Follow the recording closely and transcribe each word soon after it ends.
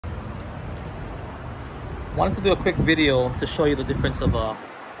Wanted to do a quick video to show you the difference of a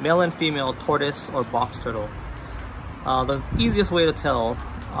male and female tortoise or box turtle. The easiest way to tell,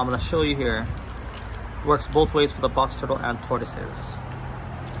 I'm going to show you here, works both ways for the box turtle and tortoises.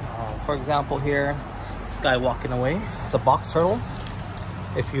 For example here, this guy walking away, it's a box turtle.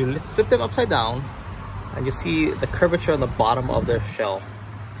 If you flip them upside down, and you see the curvature on the bottom of their shell.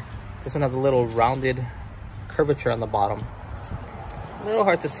 This one has a little rounded curvature on the bottom. A little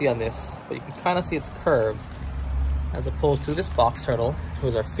hard to see on this, but you can kind of see it's curved, as opposed to this box turtle, who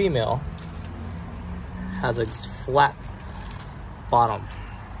is our female, has a flat bottom.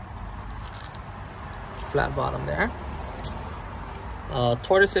 Flat bottom there.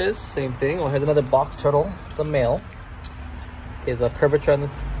 Tortoises, same thing. Oh, here's another box turtle. It's a male. There's a curvature on the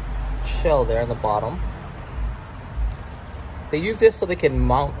shell there on the bottom. They use this so they can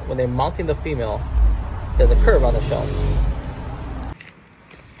mount, when they're mounting the female, there's a curve on the shell.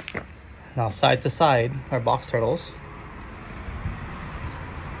 Now side to side are box turtles.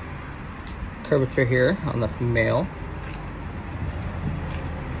 Curvature here on the male.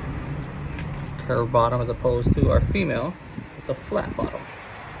 Curved bottom as opposed to our female with a flat bottom.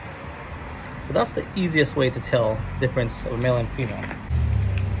 So that's the easiest way to tell the difference of male and female.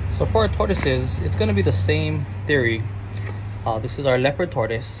 So for our tortoises, it's going to be the same theory. This is our leopard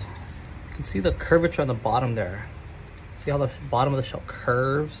tortoise. You can see the curvature on the bottom there. See how the bottom of the shell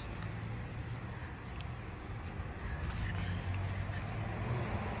curves?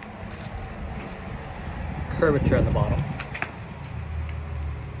 Curvature on the bottom.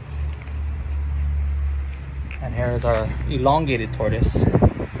 And here is our elongated tortoise. It's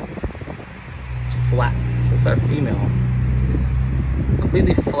flat, so it's our female.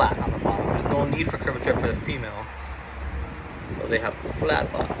 Completely flat on the bottom. There's no need for curvature for the female. So they have a flat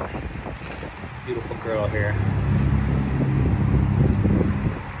bottom. Beautiful girl here.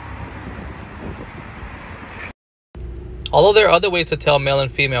 Although there are other ways to tell male and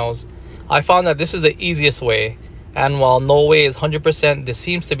females, I found that this is the easiest way. And while no way is 100%, this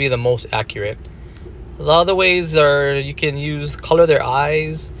seems to be the most accurate. The other ways are you can color their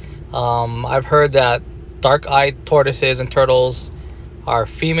eyes. I've heard that dark-eyed tortoises and turtles are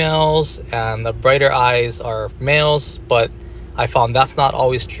females and the brighter eyes are males, but I found that's not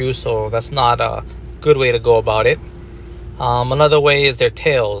always true, so that's not a good way to go about it. Another way is their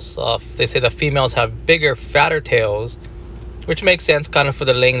tails. They say the females have bigger, fatter tails, which makes sense kind of for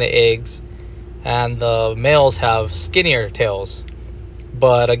the laying the eggs, and the males have skinnier tails.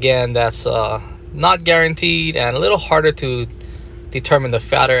 But again, that's not guaranteed and a little harder to determine the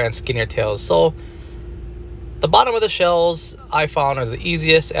fatter and skinnier tails. So the bottom of the shells I found is the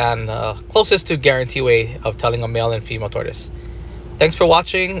easiest and closest to guarantee way of telling a male and female tortoise. Thanks for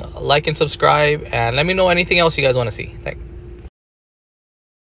watching. Like and subscribe, and let me know anything else you guys want to see. Thanks.